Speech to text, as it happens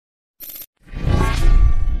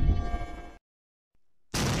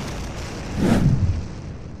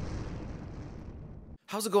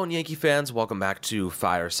How's it going, Yankee fans? Welcome back to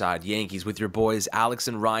Fireside Yankees with your boys Alex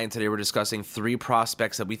and Ryan. Today we're discussing three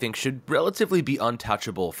prospects that we think should relatively be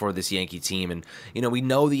untouchable for this Yankee team. And, we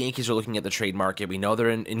know the Yankees are looking at the trade market. We know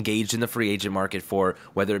they're engaged in the free agent market for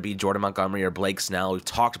whether it be Jordan Montgomery or Blake Snell. We've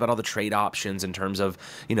talked about all the trade options in terms of,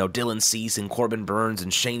 Dylan Cease and Corbin Burns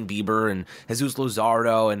and Shane Bieber and Jesus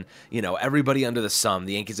Luzardo and, everybody under the sun.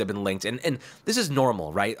 The Yankees have been linked. And this is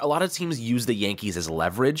normal, right? A lot of teams use the Yankees as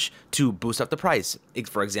leverage to boost up the price.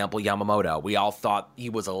 For example, Yamamoto. We all thought he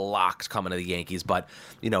was a lock coming to the Yankees, but,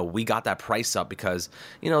 we got that price up because,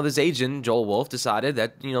 this agent, Joel Wolf, decided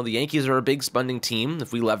that, the Yankees are a big spending team.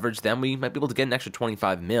 If we leverage them, we might be able to get an extra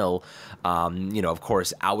 $25 million, of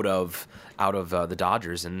course, out of the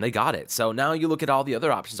Dodgers, and they got it. So now you look at all the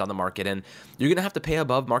other options on the market, and you're going to have to pay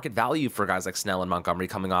above market value for guys like Snell and Montgomery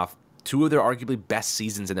coming off two of their arguably best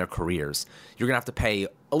seasons in their careers. You're going to have to pay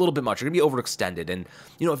a little bit much. You're going to be overextended. And,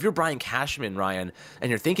 if you're Brian Cashman, Ryan, and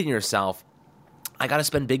you're thinking to yourself, I got to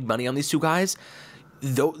spend big money on these two guys,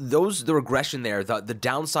 the regression there, the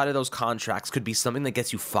downside of those contracts could be something that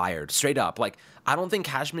gets you fired straight up. Like, I don't think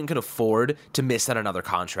Cashman could afford to miss out another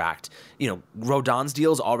contract. Rodon's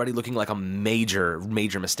deal is already looking like a major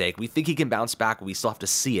mistake. We think he can bounce back, but we still have to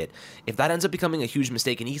see it. If that ends up becoming a huge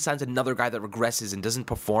mistake and he signs another guy that regresses and doesn't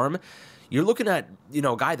perform, you're looking at,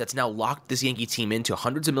 a guy that's now locked this Yankee team into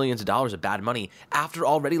hundreds of millions of dollars of bad money after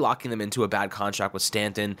already locking them into a bad contract with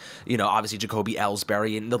Stanton, obviously Jacoby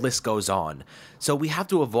Ellsbury, and the list goes on. So we have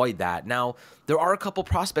to avoid that. Now, there are a couple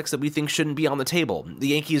prospects that we think shouldn't be on the table. The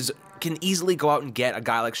Yankees can easily go out and get a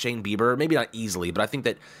guy like Shane Bieber. Maybe not easily, but I think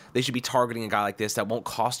that they should be targeting a guy like this that won't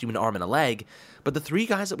cost you an arm and a leg. But the three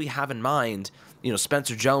guys that we have in mind,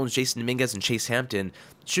 Spencer Jones, Jason Dominguez, and Chase Hampton,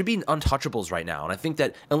 should be untouchables right now. And I think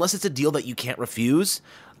that unless it's a deal that you can't refuse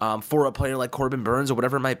for a player like Corbin Burns or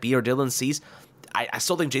whatever it might be, or Dylan Cease, I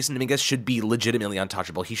still think Jason Dominguez should be legitimately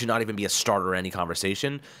untouchable. He should not even be a starter in any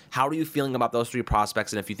conversation. How are you feeling about those three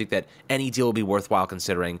prospects, and if you think that any deal will be worthwhile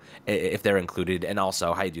considering if they're included? And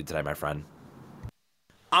also, how you do today, my friend?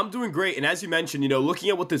 I'm doing great, and as you mentioned, looking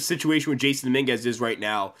at what the situation with Jason Dominguez is right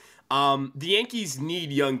now, the Yankees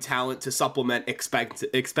need young talent to supplement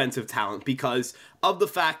expensive talent because of the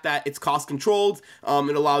fact that it's cost controlled.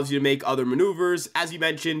 It allows you to make other maneuvers. As you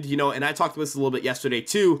mentioned, and I talked about this a little bit yesterday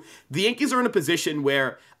too, the Yankees are in a position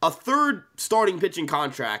where a third starting pitching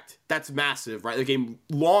contract, that's massive, right? Like a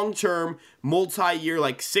long-term, multi-year,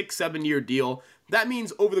 like 6-7 year deal. That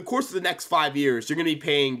means over the course of the next 5 years, you're going to be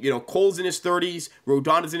paying, Cole's in his 30s,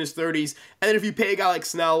 Rodon is in his 30s, and then if you pay a guy like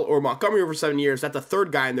Snell or Montgomery over 7 years, that's a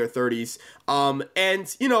third guy in their 30s.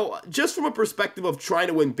 Just from a perspective of trying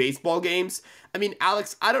to win baseball games, I mean,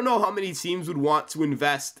 Alex, I don't know how many teams would want to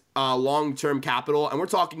invest long-term capital, and we're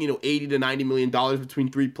talking, $80 to $90 million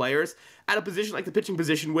between three players at a position like the pitching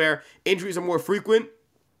position where injuries are more frequent.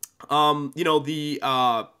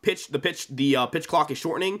 The pitch clock is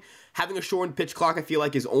shortening. Having a shortened pitch clock, I feel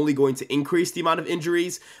like, is only going to increase the amount of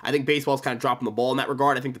injuries. I think baseball's kind of dropping the ball in that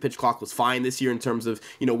regard. I think the pitch clock was fine this year in terms of,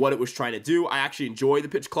 what it was trying to do. I actually enjoy the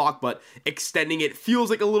pitch clock, but extending it feels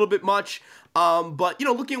like a little bit much.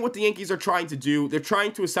 Looking at what the Yankees are trying to do, they're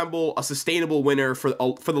trying to assemble a sustainable winner for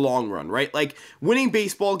the long run, right? Like, winning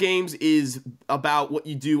baseball games is about what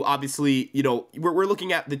you do. Obviously, we're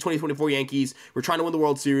looking at the 2024 Yankees. We're trying to win the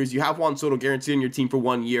World Series. You have Juan Soto guaranteed on your team for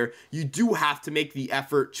 1 year. You do have to make the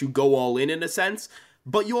effort to go all in a sense.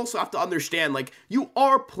 But you also have to understand, like, you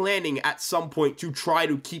are planning at some point to try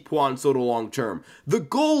to keep Juan Soto long term. The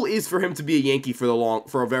goal is for him to be a Yankee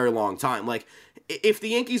for a very long time. Like, if the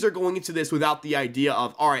Yankees are going into this without the idea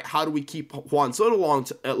of, all right, how do we keep Juan Soto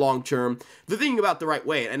long term, they're thinking about the right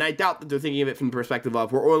way. And I doubt that they're thinking of it from the perspective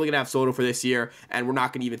of, we're only going to have Soto for this year, and we're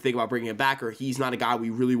not going to even think about bringing him back, or he's not a guy we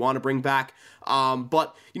really want to bring back.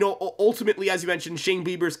 Ultimately, as you mentioned, Shane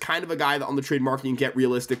Bieber is kind of a guy that on the trade market you can get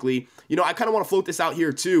realistically. I kind of want to float this out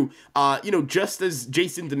here too. Just as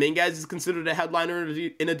Jason Dominguez is considered a headliner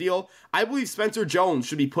in a deal, I believe Spencer Jones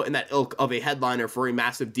should be put in that ilk of a headliner for a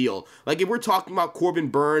massive deal. Like, if we're talking about Corbin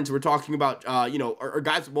Burns, we're talking about, or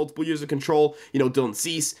guys with multiple years of control, Dylan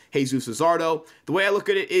Cease, Jesus Luzardo. The way I look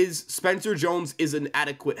at it is Spencer Jones is an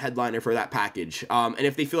adequate headliner for that package. And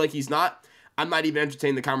if they feel like he's not, I'm not even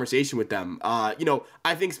entertaining the conversation with them. I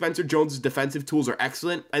think Spencer Jones' defensive tools are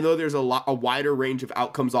excellent. I know there's a wider range of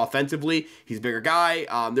outcomes offensively. He's a bigger guy.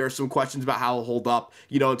 There are some questions about how he'll hold up,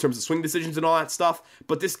 in terms of swing decisions and all that stuff.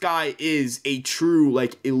 But this guy is a true,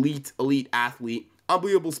 elite athlete.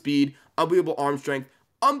 Unbelievable speed, unbelievable arm strength,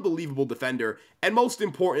 unbelievable defender. And most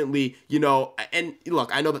importantly, and look,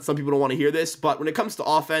 I know that some people don't want to hear this, but when it comes to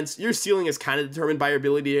offense, your ceiling is kind of determined by your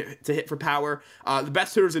ability to hit for power. The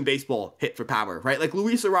best hitters in baseball hit for power, right? Like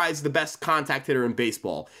Luis Arraez is the best contact hitter in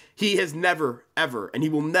baseball. He has never, ever, and he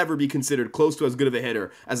will never be considered close to as good of a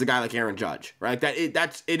hitter as a guy like Aaron Judge, right?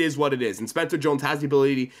 It is what it is. And Spencer Jones has the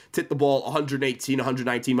ability to hit the ball 118,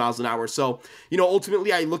 119 miles an hour. So,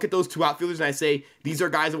 ultimately I look at those two outfielders and I say, these are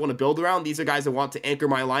guys I want to build around. These are guys I want to anchor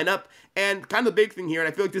my lineup. And kind of the big thing here, and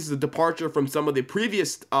I feel like this is a departure from some of the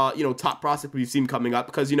previous, top prospects we've seen coming up,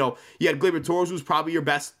 because, you had Gleyber Torres, who's probably your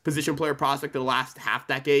best position player prospect of the last half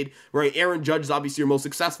decade, right? Aaron Judge is obviously your most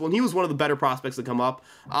successful, and he was one of the better prospects to come up.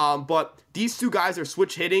 But these two guys are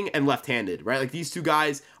switch hitting and left-handed, right? Like these two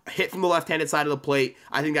guys hit from the left-handed side of the plate.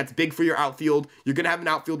 I think that's big for your outfield. You're going to have an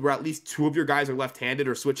outfield where at least two of your guys are left-handed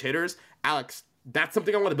or switch hitters. Alex, that's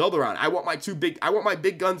something I want to build around. I want my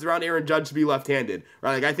big guns around Aaron Judge to be left-handed,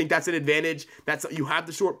 right? Like I think that's an advantage. You have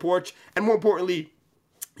the short porch, and more importantly,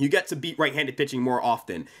 you get to beat right-handed pitching more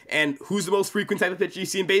often. And who's the most frequent type of pitcher you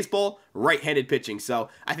see in baseball? Right-handed pitching. So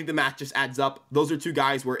I think the math just adds up. Those are two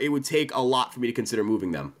guys where it would take a lot for me to consider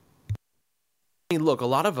moving them. Look, a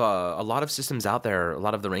lot of systems out there, a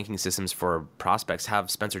lot of the ranking systems for prospects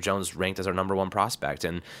have Spencer Jones ranked as our number one prospect.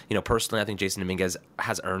 And, personally, I think Jason Dominguez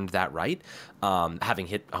has earned that right, having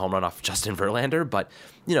hit a home run off Justin Verlander. But,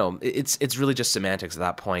 it's really just semantics at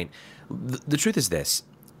that point. The truth is this.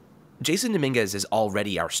 Jason Dominguez is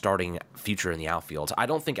already our starting future in the outfield. I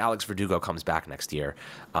don't think Alex Verdugo comes back next year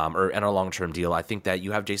or in a long-term deal. I think that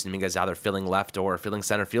you have Jason Dominguez either filling left or filling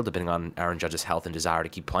center field, depending on Aaron Judge's health and desire to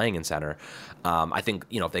keep playing in center. I think,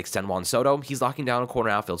 if they extend Juan Soto, he's locking down a corner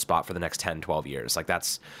outfield spot for the next 10, 12 years. Like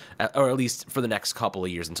that's, or at least for the next couple of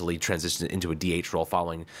years until he transitions into a DH role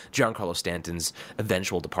following Giancarlo Stanton's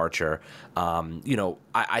eventual departure.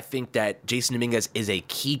 I think that Jason Dominguez is a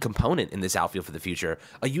key component in this outfield for the future.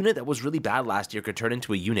 A unit that was really bad last year could turn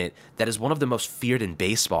into a unit that is one of the most feared in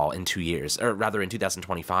baseball in 2 years, or rather in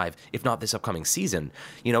 2025, if not this upcoming season.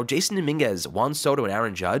 Jason Dominguez, Juan Soto, and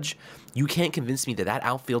Aaron Judge, you can't convince me that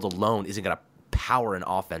outfield alone isn't going to power an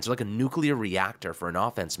offense. They're like a nuclear reactor for an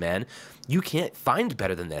offense, man. You can't find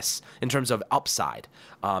better than this in terms of upside.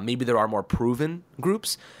 Maybe there are more proven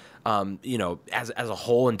groups, as a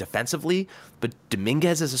whole and defensively, but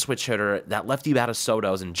Dominguez as a switch hitter, that lefty bat of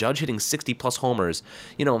Soto's, and Judge hitting 60-plus homers,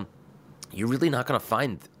 you're really not going to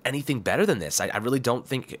find anything better than this. I really don't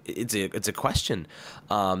think it's a question.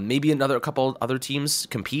 Maybe a couple other teams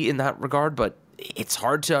compete in that regard, but it's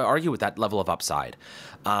hard to argue with that level of upside.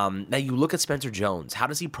 Now you look at Spencer Jones. How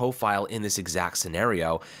does he profile in this exact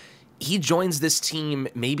scenario? He joins this team,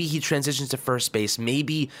 maybe he transitions to first base,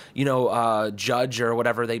 maybe, Judge or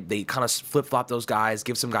whatever, they kind of flip-flop those guys,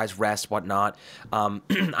 give some guys rest, whatnot. I'm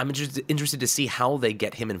interested to see how they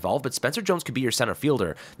get him involved, but Spencer Jones could be your center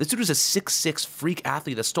fielder. This dude is a 6'6" freak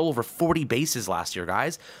athlete that stole over 40 bases last year,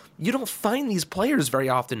 guys. You don't find these players very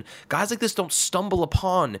often. Guys like this don't stumble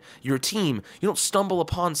upon your team. You don't stumble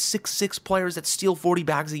upon 6'6" players that steal 40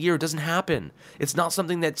 bags a year. It doesn't happen. It's not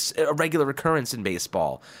something that's a regular occurrence in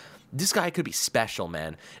baseball. This guy could be special,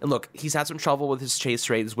 man. And look, he's had some trouble with his chase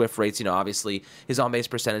rate, his whiff rates. Obviously, his on-base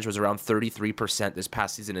percentage was around 33% this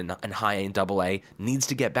past season in high A and double A. Needs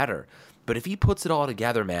to get better. But if he puts it all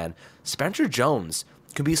together, man, Spencer Jones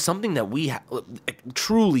could be something that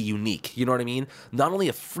truly unique. You know what I mean? Not only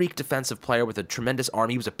a freak defensive player with a tremendous arm.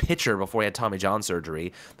 He was a pitcher before he had Tommy John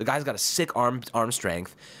surgery. The guy's got a sick arm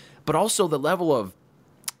strength. But also the level of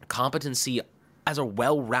competency as a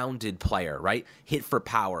well-rounded player, right? Hit for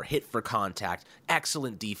power, hit for contact,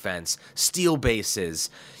 excellent defense, steal bases.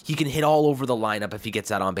 He can hit all over the lineup if he gets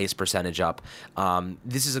that on-base percentage up.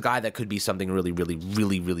 This is a guy that could be something really, really,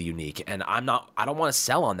 really, really unique. And I don't want to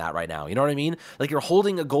sell on that right now. You know what I mean? Like you're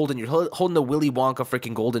holding the Willy Wonka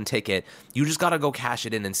freaking golden ticket. You just got to go cash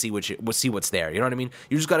it in and see what's there. You know what I mean?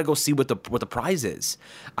 You just got to go see what the prize is.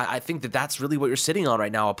 I think that's really what you're sitting on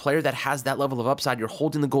right now. A player that has that level of upside, you're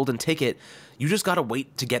holding the golden ticket. You just got to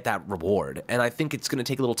wait to get that reward. And I think it's going to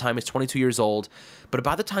take a little time. He's 22 years old. But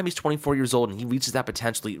by the time he's 24 years old and he reaches that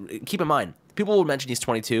potential, keep in mind, people will mention he's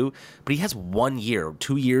 22, but he has 1 year,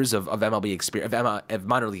 2 years of MLB experience, of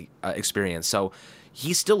minor league experience. So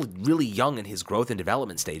he's still really young in his growth and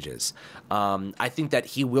development stages. I think that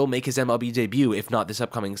he will make his MLB debut, if not this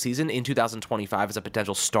upcoming season, in 2025 as a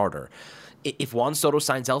potential starter. If Juan Soto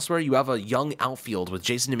signs elsewhere, you have a young outfield with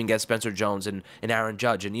Jason Dominguez, Spencer Jones, and Aaron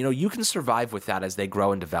Judge. And, you can survive with that as they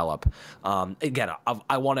grow and develop. Again,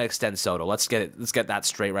 I want to extend Soto. Let's get that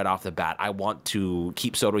straight right off the bat. I want to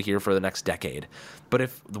keep Soto here for the next decade. But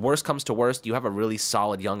if the worst comes to worst, you have a really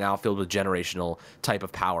solid young outfield with generational type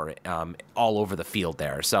of power all over the field. field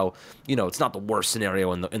there. So, it's not the worst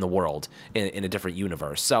scenario in the world in a different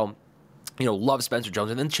universe. So, love Spencer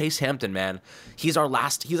Jones. And then Chase Hampton, man.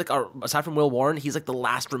 Aside from Will Warren, he's like the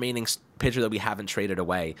last remaining pitcher that we haven't traded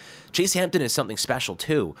away. Chase Hampton is something special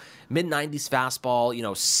too. Mid-90s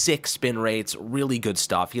fastball, 6 spin rates, really good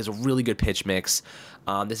stuff. He has a really good pitch mix.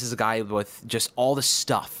 This is a guy with just all the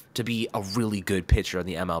stuff to be a really good pitcher in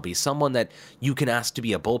the MLB. Someone that you can ask to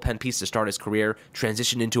be a bullpen piece to start his career,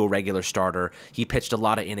 transition into a regular starter. He pitched a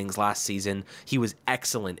lot of innings last season. He was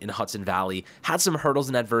excellent in Hudson Valley. Had some hurdles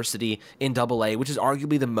and adversity in Double-A, which is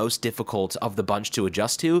arguably the most difficult of the bunch to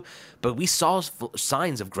adjust to. But we saw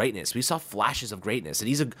signs of greatness. We saw flashes of greatness. And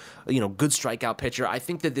he's a good strikeout pitcher. I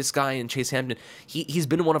think that this guy in Chase Hampton, he's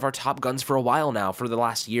been one of our top guns for a while now, for the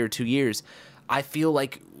last year, 2 years. I feel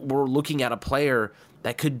like we're looking at a player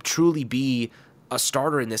that could truly be a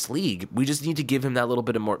starter in this league. We just need to give him that little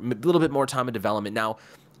bit more time of development. Now,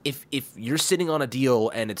 if you're sitting on a deal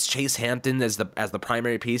and it's Chase Hampton as the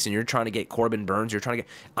primary piece, and you're trying to get Corbin Burns,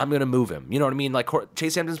 I'm going to move him. You know what I mean? Like,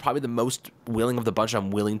 Chase Hampton's probably the most willing of the bunch. I'm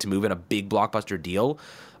willing to move in a big blockbuster deal.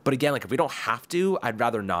 But again, like, if we don't have to, I'd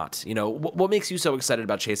rather not. What makes you so excited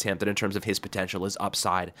about Chase Hampton in terms of his potential, his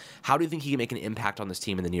upside? How do you think he can make an impact on this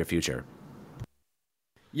team in the near future?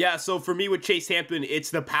 Yeah, so for me with Chase Hampton, it's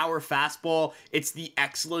the power fastball, it's the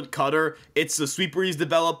excellent cutter, it's the sweeper he's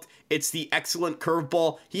developed, it's the excellent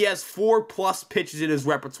curveball. He has 4+ pitches in his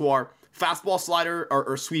repertoire. Fastball, slider,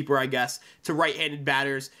 or sweeper, I guess, to right-handed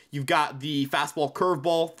batters. You've got the fastball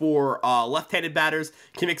curveball for left-handed batters.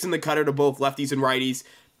 Can mix in the cutter to both lefties and righties.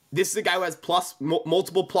 This is a guy who has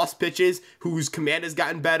multiple plus pitches, whose command has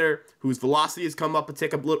gotten better, whose velocity has come up a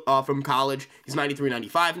tick up from college. He's 93,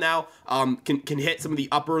 95 now. Can hit some of the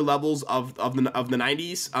upper levels of the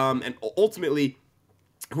 90s. And ultimately,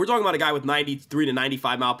 we're talking about a guy with 93 to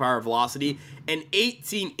 95 mile per hour velocity and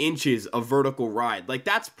 18 inches of vertical ride. Like,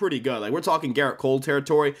 that's pretty good. Like, we're talking Garrett Cole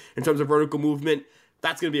territory in terms of vertical movement.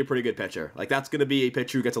 That's going to be a pretty good pitcher. Like, that's going to be a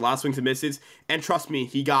pitcher who gets a lot of swings and misses. And trust me,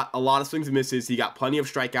 he got a lot of swings and misses. He got plenty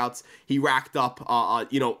of strikeouts. He racked up,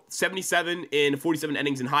 77 in 47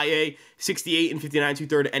 innings in high A, 68 in 59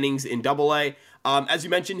 2/3 innings in Double A. As you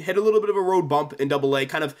mentioned, hit a little bit of a road bump in Double-A,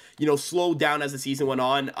 kind of, slowed down as the season went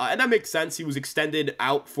on. And that makes sense. He was extended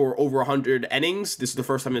out for over 100 innings. This is the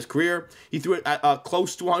first time in his career. He threw it at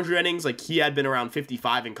close to 100 innings. Like, he had been around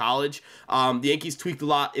 55 in college. The Yankees tweaked a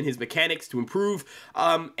lot in his mechanics to improve.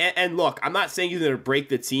 And look, I'm not saying he's going to break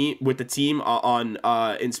the team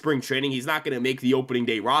in spring training. He's not going to make the opening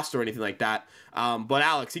day roster or anything like that. But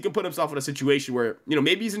Alex, he can put himself in a situation where,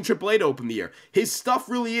 maybe he's in AAA to open the year. His stuff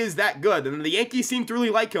really is that good. And the Yankees seem to really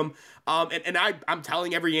like him. And I'm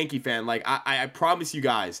telling every Yankee fan, like, I promise you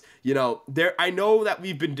guys, I know that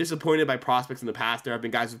we've been disappointed by prospects in the past. There have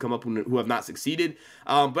been guys who've come up who have not succeeded.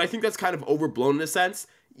 But I think that's kind of overblown in a sense.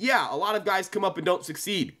 Yeah, a lot of guys come up and don't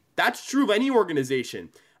succeed. That's true of any organization.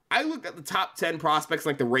 I looked at the top 10 prospects,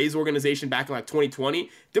 like the Rays organization back in like 2020.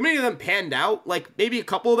 Did many of them panned out? Like, maybe a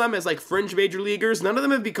couple of them as like fringe major leaguers. None of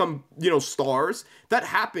them have become, stars. That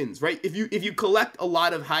happens, right? If you collect a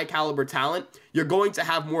lot of high caliber talent, you're going to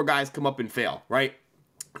have more guys come up and fail, right?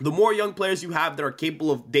 The more young players you have that are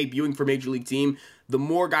capable of debuting for a major league team, the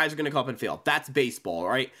more guys are going to come up and fail. That's baseball,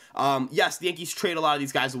 right? Yes, the Yankees trade a lot of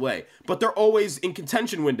these guys away, but they're always in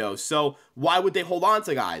contention windows. So why would they hold on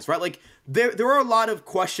to guys, right? Like, there are a lot of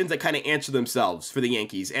questions that kind of answer themselves for the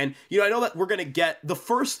Yankees. And, I know that we're going to get the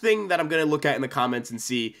first thing that I'm going to look at in the comments and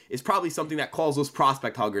see is probably something that calls those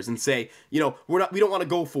prospect huggers and say, we don't want to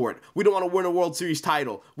go for it. We don't want to win a World Series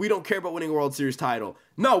title. We don't care about winning a World Series title.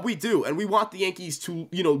 No, we do. And we want the Yankees to,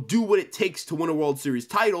 do what it takes to win a World Series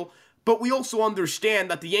title. But we also understand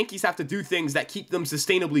that the Yankees have to do things that keep them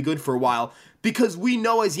sustainably good for a while, because we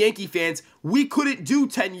know as Yankee fans, we couldn't do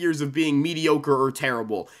 10 years of being mediocre or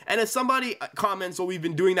terrible. And as somebody comments, well, we've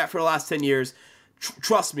been doing that for the last 10 years,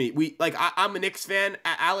 trust me, I'm a Knicks fan.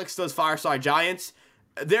 Alex does Fireside Giants.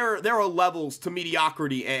 There are levels to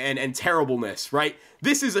mediocrity and terribleness, right?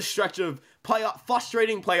 This is a stretch of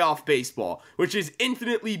frustrating playoff baseball, which is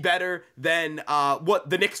infinitely better than what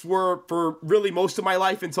the Knicks were for really most of my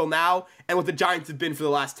life until now, and what the Giants have been for the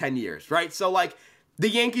last 10 years, right? So, like, the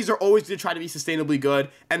Yankees are always going to try to be sustainably good,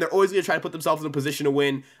 and they're always going to try to put themselves in a position to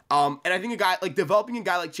win. And I think developing a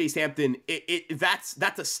guy like Chase Hampton,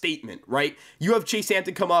 that's a statement, right? You have Chase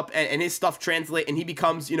Hampton come up and his stuff translate, and he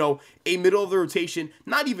becomes, a middle of the rotation,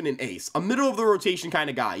 not even an ace, a middle of the rotation kind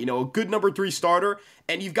of guy, a good number 3 starter.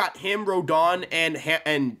 And you've got him, Rodon,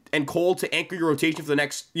 and Cole to anchor your rotation for the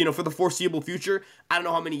next, for the foreseeable future. I don't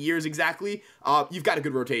know how many years exactly. You've got a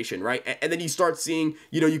good rotation, right? And then you start seeing,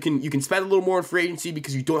 you can spend a little more in free agency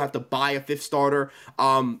because you don't have to buy a 5th starter,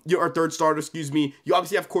 or 3rd starter, excuse me. You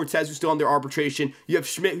obviously have Cortez, who's still under arbitration. You have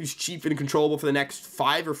Schmidt, who's cheap and controllable for the next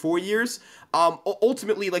 5 or 4 years.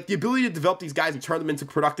 Ultimately, the ability to develop these guys and turn them into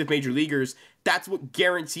productive major leaguers, that's what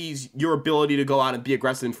guarantees your ability to go out and be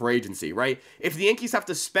aggressive in free agency, right? If the Yankees have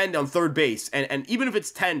to spend on third base, and even if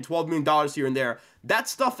it's $10-12 million here and there, that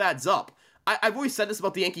stuff adds up. I've always said this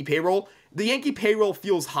about the Yankee payroll. The Yankee payroll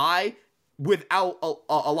feels high without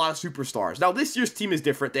a lot of superstars. Now, this year's team is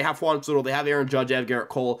different. They have Juan Soto, they have Aaron Judge, they have Garrett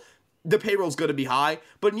Cole. The payroll's going to be high.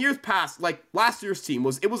 But in years past, like last year's team,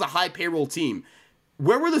 it was a high payroll team.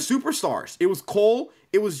 Where were the superstars? It was Cole,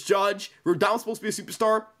 it was Judge. Rodon was supposed to be a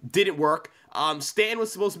superstar, didn't work. Stan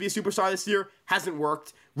was supposed to be a superstar this year, hasn't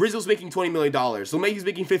worked. Rizzo's making $20 million. LeMahieu's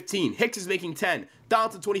making 15. Hicks is making 10.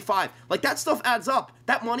 Donaldson 25. That stuff adds up.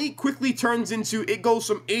 That money quickly turns into, it goes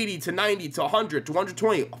from 80 to 90 to 100 to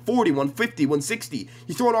 120, 40, 150, 160.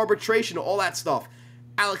 You throw in arbitration, all that stuff.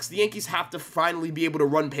 Alex, the Yankees have to finally be able to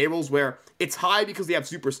run payrolls where it's high because they have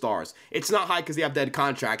superstars. It's not high because they have dead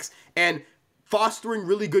contracts. And fostering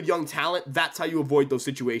really good young talent, that's how you avoid those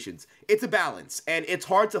situations. It's a balance, and it's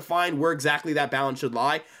hard to find where exactly that balance should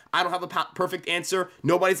lie. I don't have a perfect answer.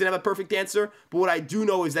 Nobody's going to have a perfect answer. But what I do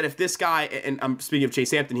know is that if this guy, and I'm speaking of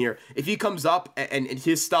Chase Hampton here, if he comes up and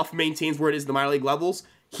his stuff maintains where it is in the minor league levels,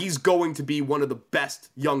 he's going to be one of the best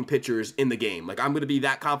young pitchers in the game. I'm going to be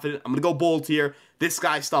that confident. I'm going to go bold here. This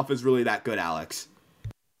guy's stuff is really that good, Alex.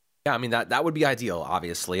 Yeah, I mean, that would be ideal,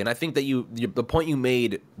 obviously. And I think that the point you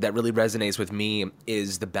made that really resonates with me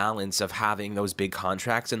is the balance of having those big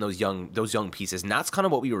contracts and those young pieces. And that's kind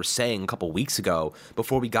of what we were saying a couple weeks ago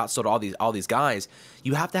before we got started all these guys.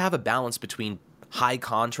 You have to have a balance between high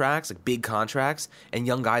contracts, like big contracts, and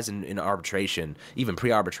young guys in arbitration, even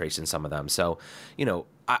pre-arbitration, some of them. So,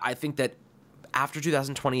 I think that after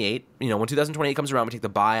 2028, when 2028 comes around, we take the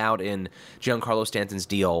buyout in Giancarlo Stanton's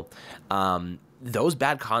deal. Those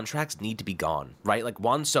bad contracts need to be gone, right? Like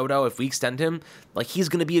Juan Soto, if we extend him, he's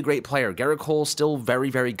going to be a great player. Garrett Cole's still very,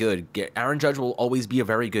 very good. Aaron Judge will always be a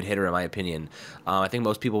very good hitter, in my opinion. I think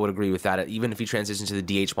most people would agree with that. Even if he transitions to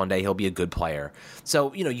the DH one day, he'll be a good player.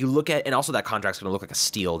 So, you look at, and also that contract's going to look like a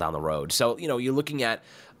steal down the road. So, you're looking at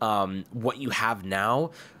what you have now,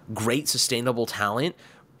 great sustainable talent,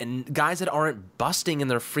 and guys that aren't busting in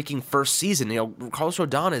their freaking first season. Carlos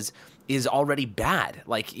Rodon is already bad.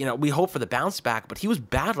 We hope for the bounce back, but he was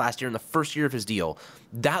bad last year in the first year of his deal.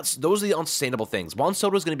 Those are the unsustainable things. Juan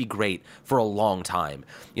Soto is going to be great for a long time.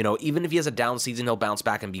 Even if he has a down season, he'll bounce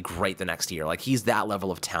back and be great the next year. He's that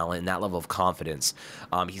level of talent and that level of confidence.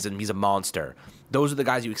 He's a monster. Those are the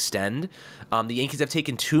guys you extend. The Yankees have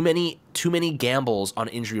taken too many gambles on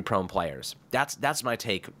injury-prone players. That's my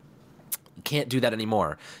take. You can't do that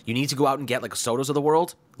anymore. You need to go out and get Sotos of the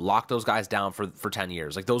world, lock those guys down for 10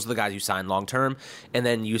 years. Those are the guys you sign long term, and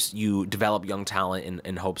then you develop young talent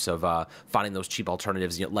in hopes of finding those cheap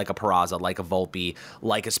alternatives, like a Peraza, like a Volpe,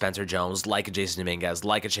 like a Spencer Jones, like a Jason Dominguez,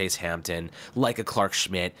 like a Chase Hampton, like a Clark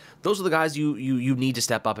Schmidt. Those are the guys you need to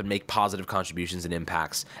step up and make positive contributions and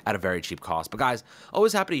impacts at a very cheap cost. But guys,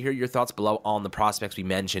 always happy to hear your thoughts below on the prospects we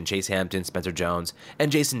mentioned: Chase Hampton, Spencer Jones,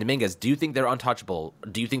 and Jason Dominguez. Do you think they're untouchable?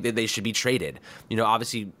 Do you think that they should be traded?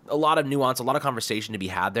 Obviously a lot of nuance, a lot of conversation to be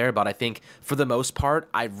had there, but I think for the most part,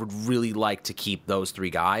 I would really like to keep those 3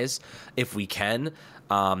 guys if we can.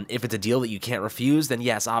 If it's a deal that you can't refuse, then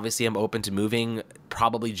yes, obviously I'm open to moving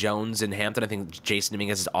probably Jones and Hampton. I think Jason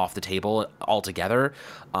Dominguez is off the table altogether.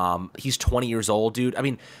 He's 20 years old, dude. I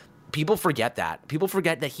mean, people forget that. People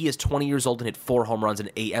forget that he is 20 years old and hit 4 home runs in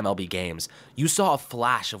 8 MLB games. You saw a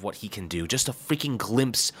flash of what he can do, just a freaking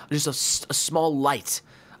glimpse, just a small light,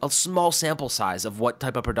 a small sample size of what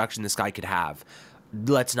type of production this guy could have.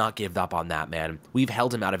 Let's not give up on that, man. We've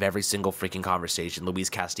held him out of every single freaking conversation, Luis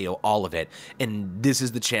Castillo, all of it. And this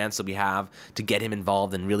is the chance that we have to get him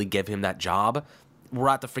involved and really give him that job. We're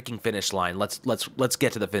at the freaking finish line. Let's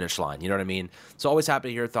get to the finish line. You know what I mean? So always happy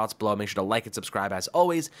to hear your thoughts below. Make sure to like and subscribe as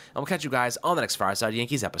always. And we'll catch you guys on the next Fireside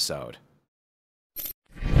Yankees episode.